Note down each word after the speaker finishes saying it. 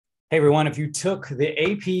Hey everyone, if you took the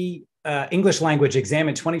AP English language exam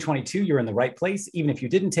in 2022, you're in the right place. Even if you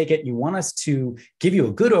didn't take it, you want us to give you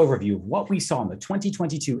a good overview of what we saw in the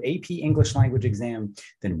 2022 AP English language exam,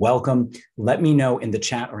 then welcome. Let me know in the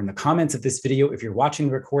chat or in the comments of this video, if you're watching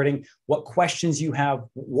the recording, what questions you have,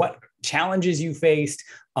 what challenges you faced,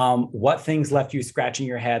 what things left you scratching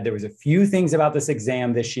your head. There was a few things about this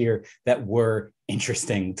exam this year that were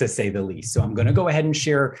interesting, to say the least. So I'm going to go ahead and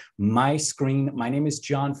share my screen. My name is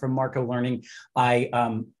John from Marco Learning. I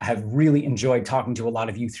have really enjoyed talking to a lot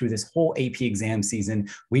of you through this whole AP exam season.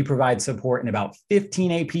 We provide support in about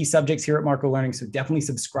 15 AP subjects here at Marco Learning, so definitely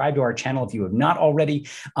subscribe to our channel if you have not already,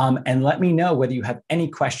 and let me know whether you have any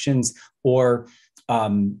questions or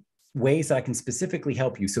ways that I can specifically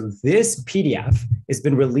help you. So this PDF has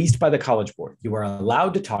been released by the College Board. You are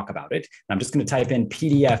allowed to talk about it. And I'm just going to type in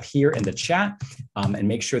PDF here in the chat and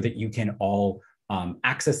make sure that you can all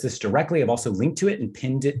access this directly. I've also linked to it and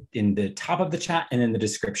pinned it in the top of the chat and in the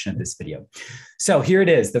description of this video. So here it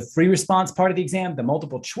is, the free response part of the exam, the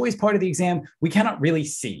multiple choice part of the exam, we cannot really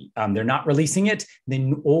see. They're not releasing it.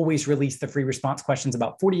 They always release the free response questions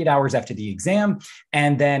about 48 hours after the exam.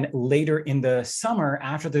 And then later in the summer,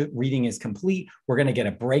 after the reading is complete, we're going to get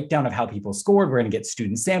a breakdown of how people scored. We're going to get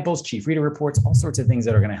student samples, chief reader reports, all sorts of things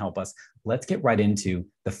that are going to help us. Let's get right into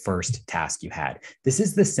the first task you had. This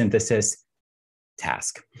is the synthesis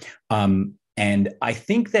task. And I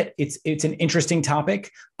think that it's an interesting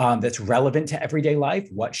topic that's relevant to everyday life.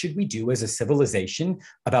 What should we do as a civilization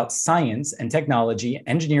about science and technology,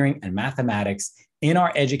 engineering and mathematics in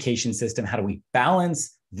our education system? How do we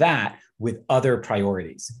balance that with other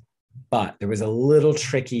priorities? But there was a little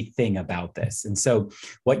tricky thing about this. And so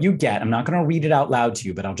what you get, I'm not going to read it out loud to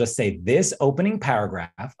you, but I'll just say this opening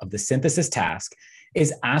paragraph of the synthesis task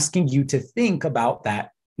is asking you to think about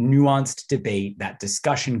that nuanced debate, that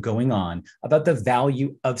discussion going on about the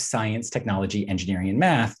value of science, technology, engineering, and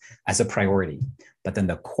math as a priority. But then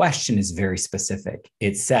the question is very specific.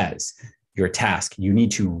 It says, your task, you need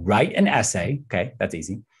to write an essay, okay, that's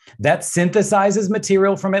easy, that synthesizes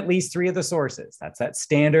material from at least 3 of the sources. That's that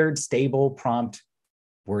standard, stable, prompt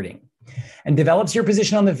wording, and develops your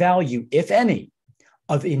position on the value, if any,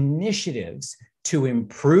 of initiatives to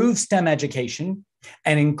improve STEM education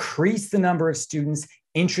and increase the number of students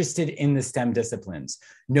interested in the STEM disciplines.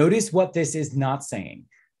 Notice what this is not saying.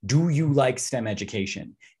 Do you like STEM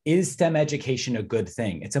education? Is STEM education a good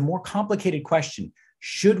thing? It's a more complicated question.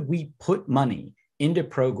 Should we put money into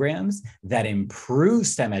programs that improve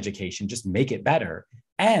STEM education, just make it better,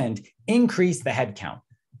 and increase the headcount?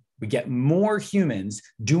 We get more humans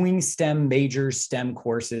doing STEM majors, STEM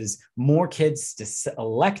courses, more kids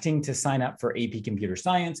electing to sign up for AP Computer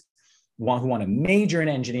Science, who want to major in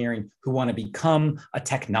engineering, who want to become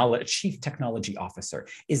a chief technology officer.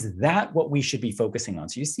 Is that what we should be focusing on?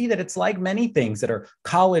 So you see that it's like many things that are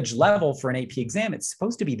college level for an AP exam. It's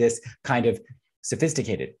supposed to be this kind of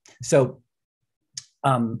sophisticated. So,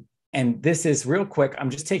 and this is real quick.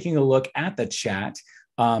 I'm just taking a look at the chat.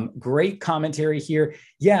 Great commentary here.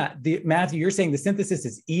 Yeah, Matthew, you're saying the synthesis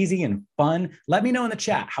is easy and fun. Let me know in the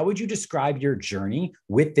chat. How would you describe your journey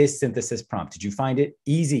with this synthesis prompt? Did you find it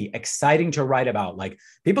easy, exciting to write about? Like,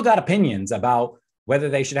 people got opinions about whether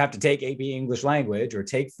they should have to take AP English language or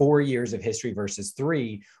take 4 years of history versus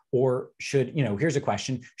 3, or should, here's a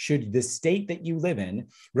question, should the state that you live in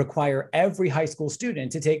require every high school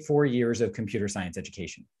student to take 4 years of computer science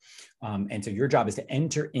education? And so your job is to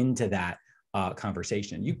enter into that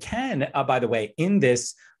conversation. You can, by the way, in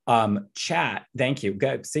this chat, thank you.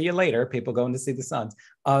 See you later. People going to see the Suns.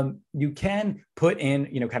 You can put in,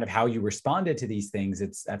 kind of how you responded to these things.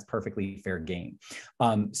 That's perfectly fair game.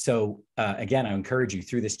 So again, I encourage you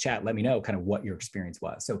through this chat, let me know kind of what your experience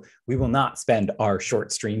was. So we will not spend our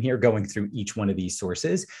short stream here going through each one of these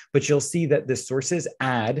sources, but you'll see that the sources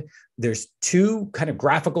there's 2 kind of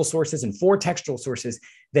graphical sources and 4 textual sources.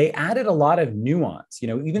 They added a lot of nuance.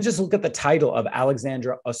 Even just look at the title of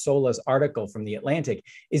Alexandra Osola's article from The Atlantic.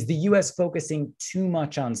 Is the US focusing too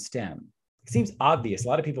much on STEM? It seems obvious. A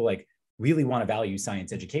lot of people really want to value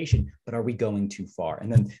science education, but are we going too far?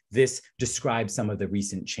 And then this describes some of the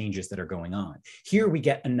recent changes that are going on. Here we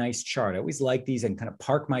get a nice chart. I always like these and kind of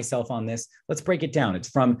park myself on this. Let's break it down. It's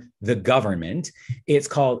from the government. It's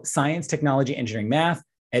called Science, Technology, Engineering, Math,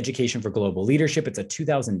 Education for Global Leadership. It's a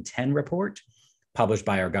 2010 report published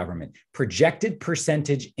by our government. Projected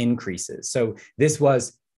percentage increases. So this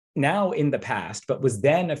was now in the past, but was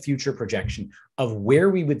then a future projection of where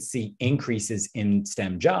we would see increases in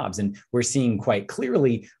STEM jobs. And we're seeing quite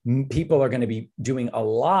clearly people are going to be doing a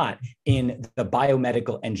lot in the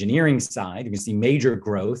biomedical engineering side. You can see major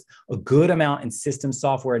growth, a good amount in system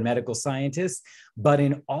software and medical scientists, but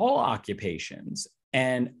in all occupations.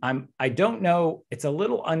 And I don't know, it's a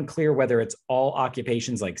little unclear whether it's all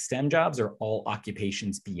occupations like STEM jobs or all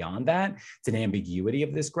occupations beyond that. It's an ambiguity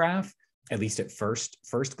of this graph, at least at first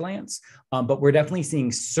glance. But we're definitely seeing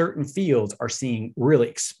certain fields are seeing really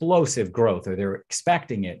explosive growth, or they're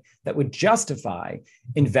expecting it, that would justify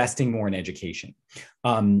investing more in education.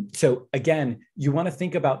 So again, you want to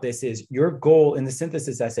think about this as your goal in the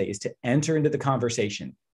synthesis essay is to enter into the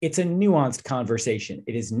conversation. It's a nuanced conversation.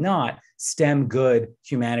 It is not STEM good,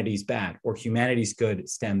 humanities bad, or humanities good,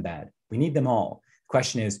 STEM bad. We need them all. The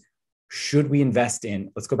question is, should we invest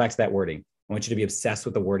in, let's go back to that wording. I want you to be obsessed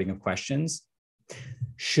with the wording of questions.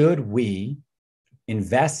 Should we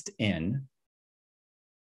invest in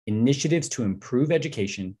initiatives to improve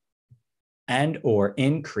education and or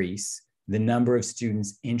increase the number of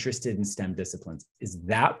students interested in STEM disciplines? Is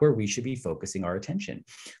that where we should be focusing our attention?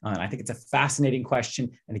 I think it's a fascinating question.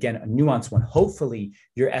 And again, a nuanced one. Hopefully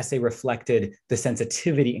your essay reflected the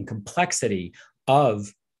sensitivity and complexity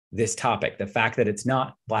of this topic, the fact that it's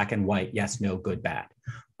not black and white, yes, no, good, bad.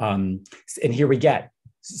 And here we get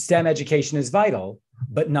STEM education is vital,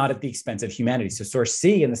 but not at the expense of humanities. So source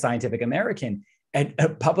C in the Scientific American, a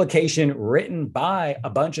publication written by a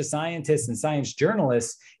bunch of scientists and science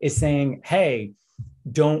journalists is saying, hey,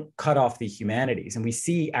 don't cut off the humanities. And we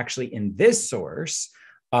see actually in this source,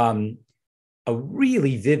 a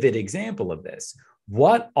really vivid example of this.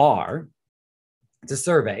 It's a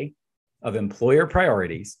survey of employer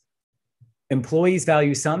priorities. Employees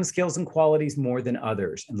value some skills and qualities more than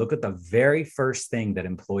others. And look at the very first thing that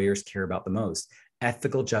employers care about the most: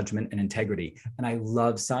 ethical judgment and integrity. And I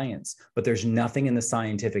love science, but there's nothing in the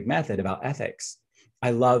scientific method about ethics.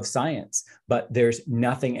 I love science, but there's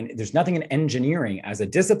nothing in engineering as a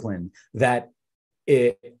discipline that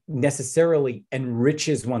it necessarily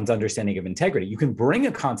enriches one's understanding of integrity. You can bring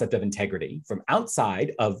a concept of integrity from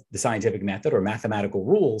outside of the scientific method or mathematical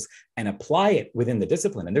rules and apply it within the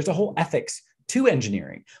discipline. And there's a whole ethics to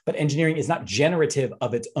engineering, but engineering is not generative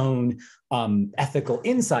of its own ethical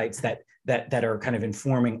insights that are kind of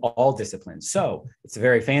informing all disciplines. So it's a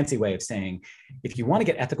very fancy way of saying, if you want to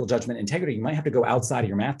get ethical judgment and integrity, you might have to go outside of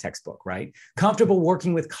your math textbook, right? Comfortable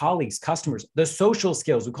working with colleagues, customers, the social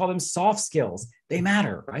skills, we call them soft skills, they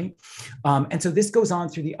matter, right? And so this goes on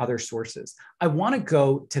through the other sources. I want to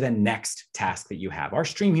go to the next task that you have. Our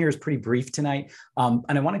stream here is pretty brief tonight, and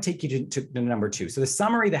I want to take you to number 2. So the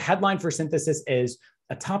summary, the headline for synthesis is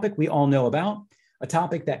a topic we all know about, a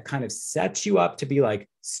topic that kind of sets you up to be like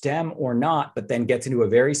STEM or not, but then gets into a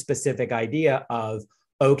very specific idea of,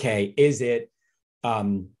 okay, is it,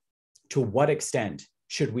 to what extent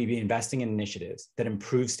should we be investing in initiatives that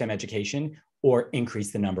improve STEM education or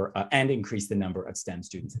increase the number of STEM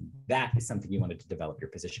students? And that is something you wanted to develop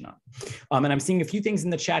your position on. And I'm seeing a few things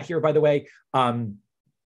in the chat here, by the way.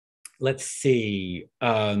 Let's see.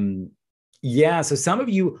 Yeah, so some of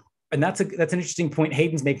you, and that's an interesting point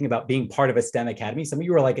Hayden's making about being part of a STEM academy. Some of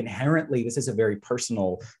you are like, inherently, this is a very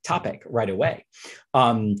personal topic right away.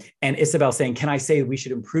 And Isabel saying, can I say we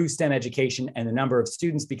should improve STEM education and the number of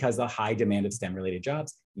students because of the high demand of STEM related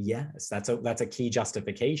jobs? Yes, that's a key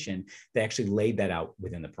justification. They actually laid that out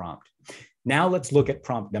within the prompt. Now let's look at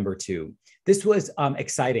prompt number 2. This was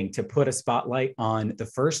exciting to put a spotlight on the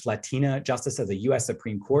first Latina justice of the U.S.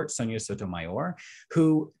 Supreme Court, Sonia Sotomayor,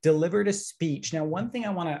 who delivered a speech. Now, one thing I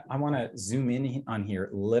want to zoom in on here,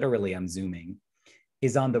 literally I'm zooming,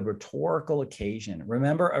 is on the rhetorical occasion.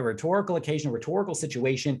 Remember, a rhetorical occasion, a rhetorical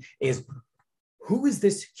situation is, who is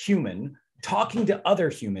this human talking to other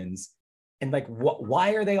humans, and like,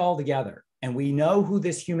 why are they all together? And we know who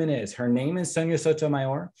this human is. Her name is Sonia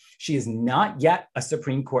Sotomayor. She is not yet a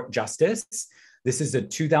Supreme Court justice. This is a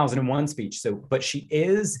 2001 speech. But she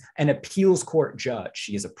is an appeals court judge.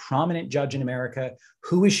 She is a prominent judge in America.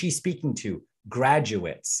 Who is she speaking to?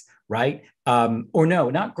 Graduates, right? Or no,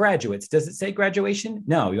 not graduates. Does it say graduation?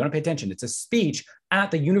 No, you want to pay attention. It's a speech at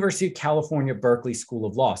the University of California, Berkeley School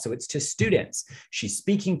of Law. So it's to students. She's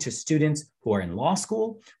speaking to students who are in law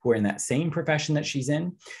school, who are in that same profession that she's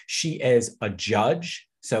in. She is a judge.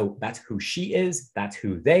 So that's who she is. That's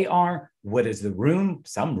who they are. What is the room?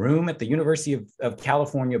 Some room at the University of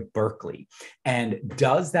California, Berkeley. And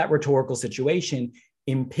does that rhetorical situation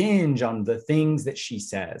impinge on the things that she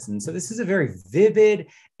says. And so this is a very vivid,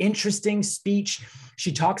 interesting speech.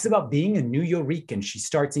 She talks about being a New Yorican. She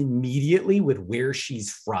starts immediately with where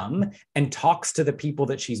she's from and talks to the people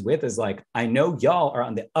that she's with as like, I know y'all are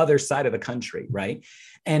on the other side of the country, right?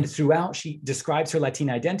 And throughout, she describes her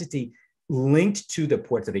Latina identity linked to the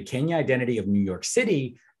Puerto Rican identity of New York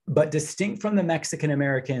City, but distinct from the Mexican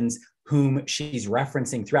Americans whom she's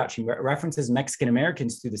referencing throughout. She references Mexican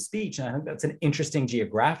Americans through the speech, and I think that's an interesting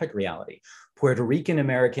geographic reality. Puerto Rican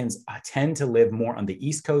Americans tend to live more on the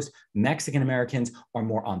East Coast. Mexican Americans are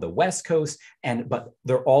more on the West Coast, but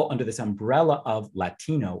they're all under this umbrella of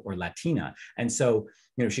Latino or Latina. And so,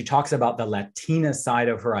 she talks about the Latina side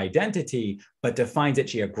of her identity, but defines it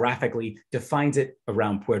geographically, defines it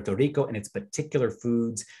around Puerto Rico and its particular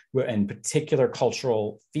foods and particular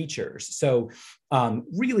cultural features. So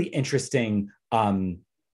really interesting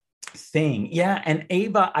thing. Yeah. And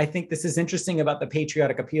Ava, I think this is interesting about the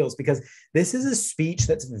patriotic appeals, because this is a speech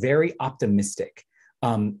that's very optimistic.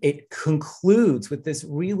 It concludes with this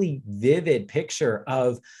really vivid picture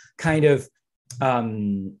of kind of,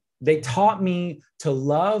 they taught me to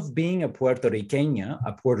love being a Puerto Riqueña,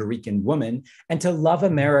 a Puerto Rican woman, and to love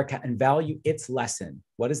America and value its lesson.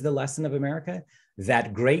 What is the lesson of America?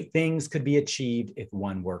 That great things could be achieved if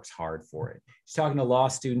one works hard for it. She's talking to law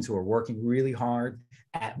students who are working really hard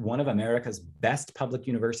at one of America's best public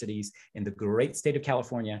universities in the great state of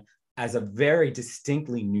California, as a very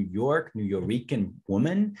distinctly New Yorican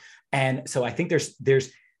woman. And so I think there's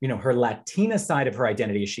her Latina side of her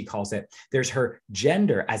identity, as she calls it. There's her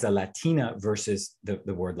gender as a Latina versus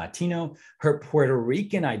the word Latino, her Puerto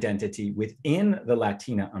Rican identity within the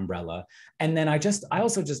Latina umbrella. And then I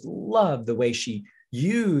also just love the way she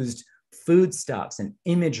used foodstuffs and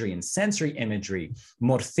imagery and sensory imagery,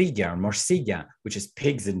 morcilla, which is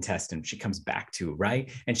pig's intestine, she comes back to,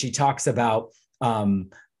 right? And she talks about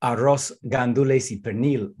arroz, gandules y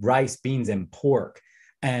pernil, rice, beans, and pork.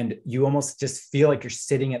 And you almost just feel like you're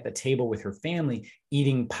sitting at the table with her family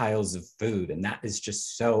eating piles of food. And that is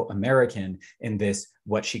just so American in this,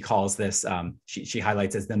 what she calls this, she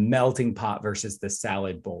highlights as the melting pot versus the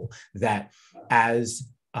salad bowl. That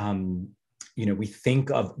as, we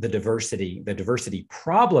think of the diversity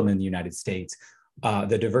problem in the United States,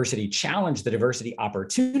 the diversity challenge, the diversity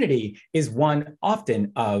opportunity is one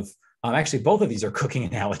often of, actually, both of these are cooking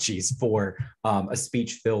analogies for a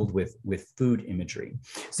speech filled with food imagery.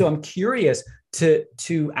 So I'm curious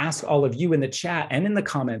to ask all of you in the chat and in the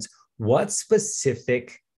comments, what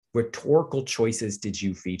specific rhetorical choices did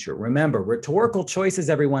you feature? Remember, rhetorical choices,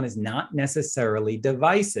 everyone, is not necessarily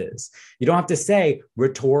devices. You don't have to say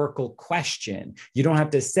rhetorical question. You don't have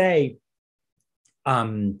to say,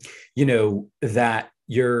 that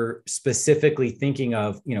you're specifically thinking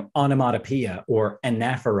of, onomatopoeia or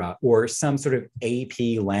anaphora or some sort of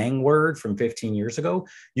AP lang word from 15 years ago.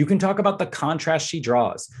 You can talk about the contrast she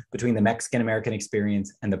draws between the Mexican American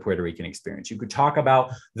experience and the Puerto Rican experience. You could talk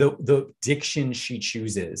about the diction she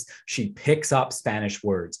chooses. She picks up Spanish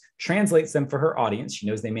words, translates them for her audience. She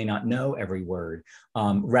knows they may not know every word,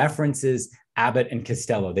 references Abbott and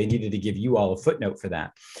Costello. They needed to give you all a footnote for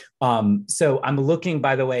that. So I'm looking,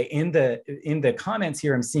 by the way, in the comments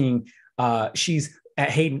here, I'm seeing she's at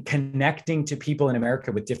Hayden connecting to people in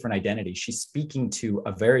America with different identities. She's speaking to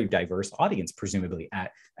a very diverse audience, presumably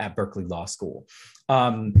at Berkeley Law School.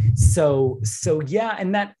 So yeah,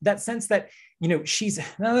 and that sense that, she's,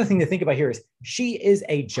 another thing to think about here is she is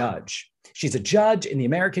a judge. She's a judge in the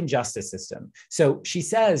American justice system. So she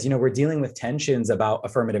says, we're dealing with tensions about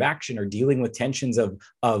affirmative action or dealing with tensions of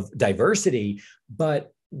diversity,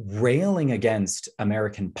 but railing against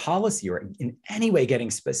American policy or in any way getting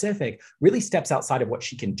specific really steps outside of what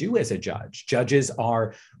she can do as a judge. Judges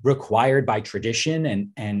are required by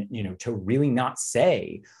tradition and to really not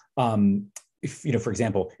say, if, for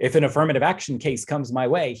example, if an affirmative action case comes my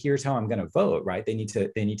way, here's how I'm going to vote, right? They need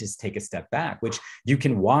to take a step back, which you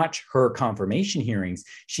can watch her confirmation hearings.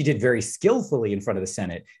 She did very skillfully in front of the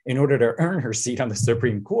Senate in order to earn her seat on the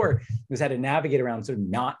Supreme Court, who's had to navigate around sort of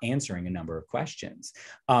not answering a number of questions.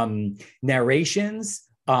 Narrations,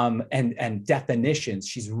 and definitions.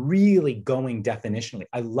 She's really going definitionally.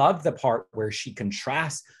 I love the part where she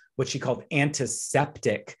contrasts what she called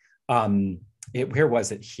antiseptic, where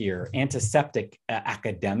was it here? Antiseptic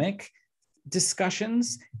academic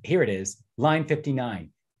discussions. Here it is, line 59.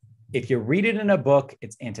 If you read it in a book,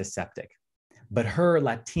 it's antiseptic. But her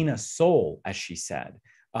Latina soul, as she said,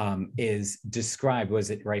 is described, was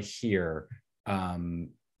it right here?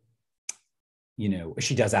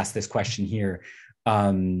 She does ask this question here.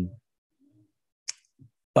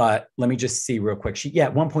 But let me just see real quick.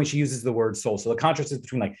 At one point she uses the word soul. So the contrast is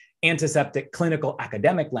between like antiseptic, clinical,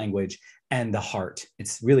 academic language and the heart.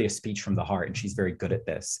 It's really a speech from the heart, and she's very good at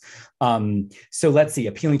this. So let's see,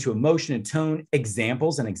 appealing to emotion and tone,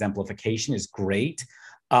 examples and exemplification is great.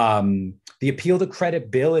 The appeal to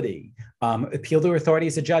credibility, appeal to authority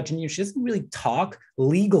as a judge. And she doesn't really talk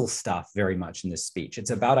legal stuff very much in this speech.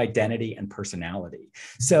 It's about identity and personality.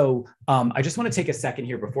 So I just want to take a second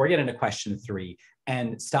here before I get into question 3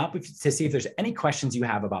 and stop to see if there's any questions you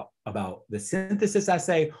have about the synthesis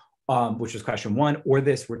essay, which was question 1, or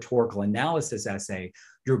this rhetorical analysis essay.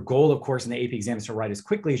 Your goal, of course, in the AP exam is to write as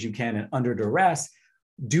quickly as you can and under duress.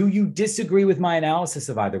 Do you disagree with my analysis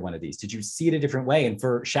of either one of these? Did you see it a different way? And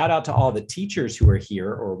for shout out to all the teachers who are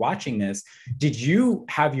here or watching this, did you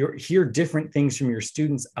hear different things from your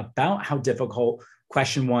students about how difficult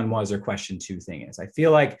question 1 was or question 2 thing is? I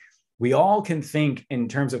feel like we all can think in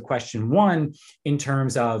terms of question 1 in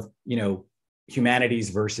terms of,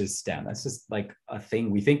 humanities versus STEM. That's just like a thing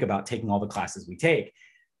we think about taking all the classes we take.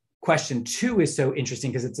 Question 2 is so interesting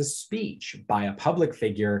because it's a speech by a public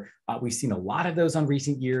figure. We've seen a lot of those on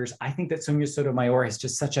recent years. I think that Sonia Sotomayor has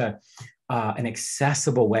just such an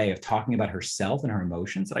accessible way of talking about herself and her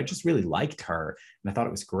emotions that I just really liked her, and I thought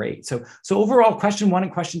it was great. So overall, question 1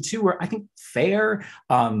 and question 2 were, I think, fair,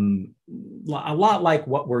 a lot like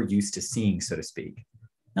what we're used to seeing, so to speak.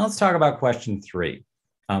 Now let's talk about question 3.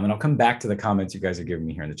 And I'll come back to the comments you guys are giving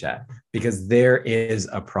me here in the chat, because there is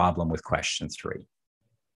a problem with question 3.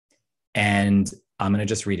 And I'm going to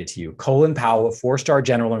just read it to you. Colin Powell, a 4-star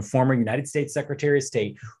general and former United States Secretary of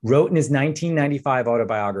State, wrote in his 1995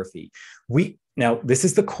 autobiography, now this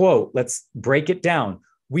is the quote, let's break it down.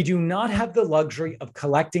 We do not have the luxury of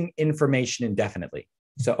collecting information indefinitely.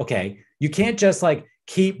 So, okay, you can't just like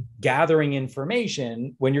keep gathering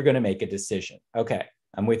information when you're going to make a decision. Okay,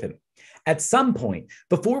 I'm with him. At some point,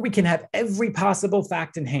 before we can have every possible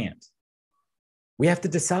fact in hand, we have to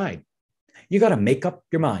decide. You got to make up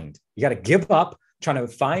your mind. You got to give up trying to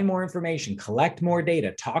find more information, collect more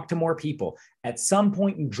data, talk to more people. At some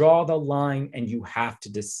point, you draw the line and you have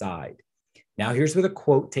to decide. Now, here's where the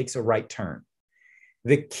quote takes a right turn.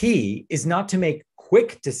 The key is not to make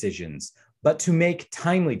quick decisions, but to make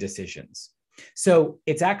timely decisions. So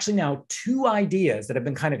it's actually now 2 ideas that have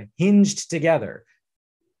been kind of hinged together.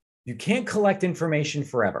 You can't collect information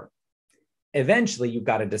forever. Eventually, you've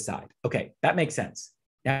got to decide. Okay, that makes sense.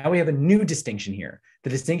 Now we have a new distinction here.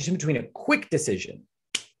 The distinction between a quick decision,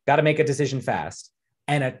 got to make a decision fast,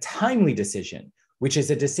 and a timely decision, which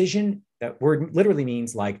is a decision, that word literally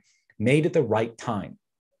means like made at the right time.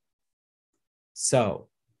 So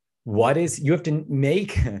you have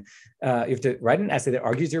to write an essay that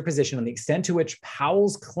argues your position on the extent to which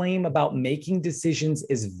Powell's claim about making decisions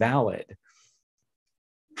is valid.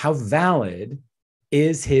 How valid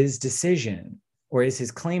is his decision, or is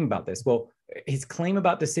his claim about this? Well, his claim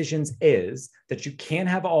about decisions is that you can't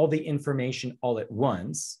have all the information all at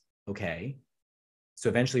once, okay? So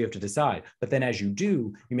eventually you have to decide. But then as you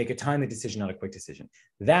do, you make a timely decision, not a quick decision.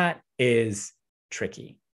 That is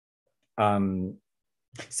tricky.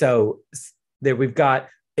 So there we've got,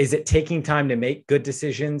 is it taking time to make good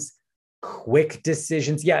decisions, quick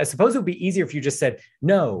decisions? Yeah, I suppose it would be easier if you just said,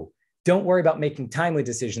 no, don't worry about making timely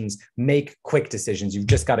decisions, make quick decisions. You've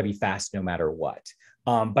just got to be fast no matter what.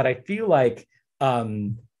 But I feel like,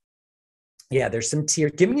 there's some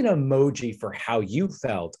tears. Give me an emoji for how you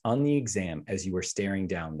felt on the exam as you were staring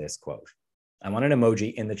down this quote. I want an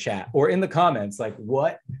emoji in the chat or in the comments. Like,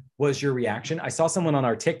 what was your reaction? I saw someone on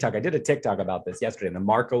our TikTok. I did a TikTok about this yesterday in the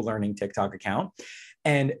Marco Learning TikTok account.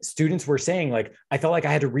 And students were saying, like, I felt like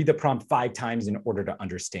I had to read the prompt 5 times in order to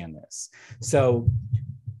understand this. So,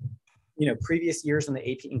 previous years in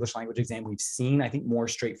the AP English language exam, we've seen, I think, more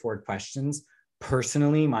straightforward questions.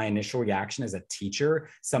 Personally, my initial reaction as a teacher,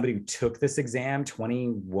 somebody who took this exam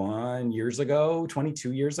 21 years ago,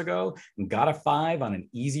 22 years ago, and got a 5 on an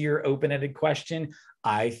easier open-ended question,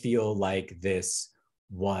 I feel like this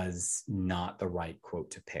was not the right quote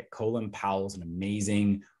to pick. Colin Powell's an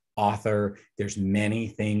amazing author. There's many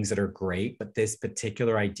things that are great, but this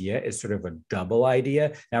particular idea is sort of a double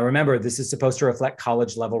idea. Now, remember, this is supposed to reflect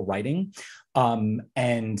college level writing.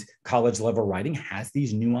 And college level writing has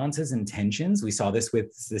these nuances and tensions. We saw this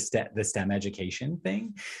with the STEM education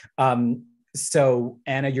thing. So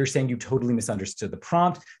Anna, you're saying you totally misunderstood the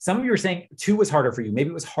prompt. Some of you are saying 2 was harder for you. Maybe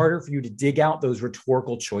it was harder for you to dig out those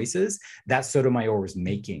rhetorical choices that Sotomayor was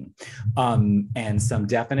making. And some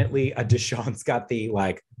definitely, Deshaun's got the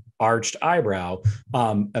like arched eyebrow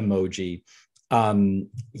emoji.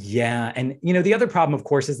 Yeah. And, the other problem, of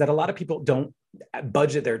course, is that a lot of people don't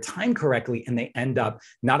budget their time correctly, and they end up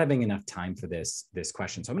not having enough time for this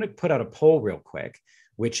question. So I'm going to put out a poll real quick,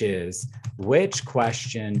 which is, which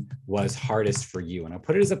question was hardest for you? And I'll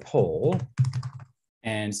put it as a poll.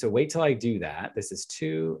 And so wait till I do that. This is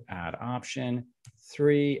 2, add option,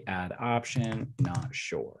 3, add option, not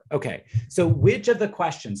sure. Okay, so which of the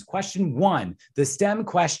questions, question 1, the STEM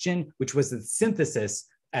question, which was the synthesis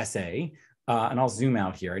essay, and I'll zoom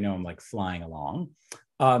out here. I know I'm like flying along.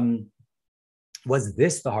 Was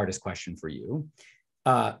this the hardest question for you?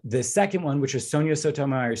 The second one, which was Sonia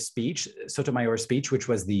Sotomayor's speech, which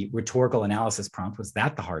was the rhetorical analysis prompt, was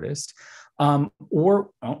that the hardest? I'll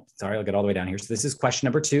get all the way down here. So this is question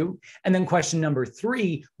number 2. And then question number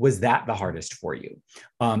 3, was that the hardest for you?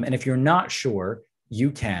 And if you're not sure, you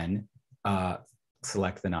can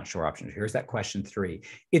select the not sure option. Here's that question 3.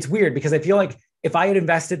 It's weird because I feel like if I had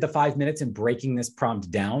invested the 5 minutes in breaking this prompt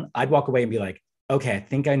down, I'd walk away and be like, okay, I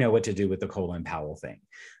think I know what to do with the Colin Powell thing.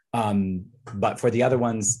 But for the other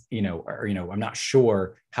ones, I'm not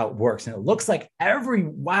sure how it works. And it looks like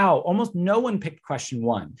almost no one picked question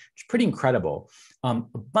 1, which is pretty incredible. A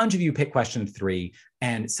bunch of you picked question 3,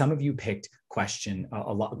 and some of you picked question,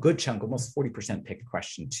 a good chunk, almost 40% picked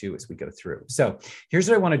question 2 as we go through. So here's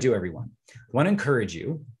what I want to do, everyone. I want to encourage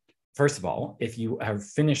you. First of all, if you have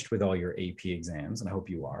finished with all your AP exams, and I hope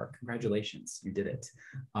you are, congratulations, you did it.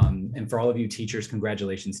 And for all of you teachers,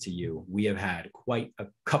 congratulations to you. We have had quite a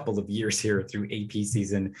couple of years here through AP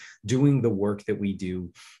season doing the work that we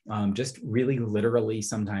do, just really literally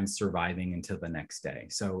sometimes surviving until the next day.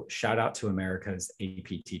 So shout out to America's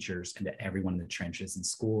AP teachers and to everyone in the trenches and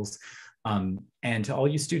schools. And to all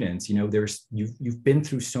you students, you've been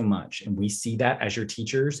through so much, and we see that as your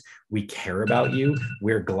teachers. We care about you.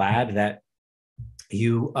 We're glad that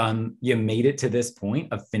you made it to this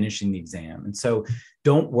point of finishing the exam. And so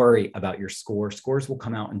don't worry about your score. Scores will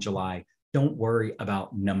come out in July. Don't worry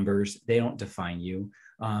about numbers. They don't define you.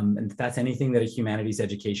 And if that's anything that a humanities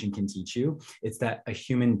education can teach you, it's that a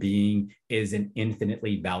human being is an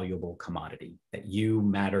infinitely valuable commodity, that you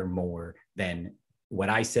matter more than what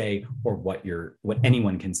I say or what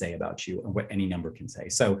anyone can say about you or what any number can say.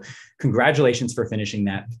 So congratulations for finishing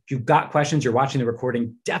that. If you've got questions, you're watching the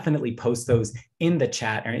recording, definitely post those in the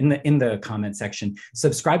chat or in the comment section.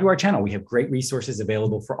 Subscribe to our channel. We have great resources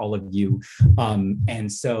available for all of you.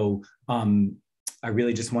 I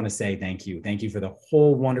really just want to say thank you. Thank you for the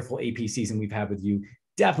whole wonderful AP season we've had with you.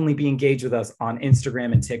 Definitely be engaged with us on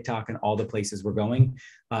Instagram and TikTok and all the places we're going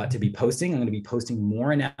to be posting. I'm going to be posting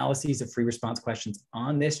more analyses of free response questions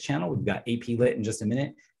on this channel. We've got AP Lit in just a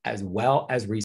minute, as well as resources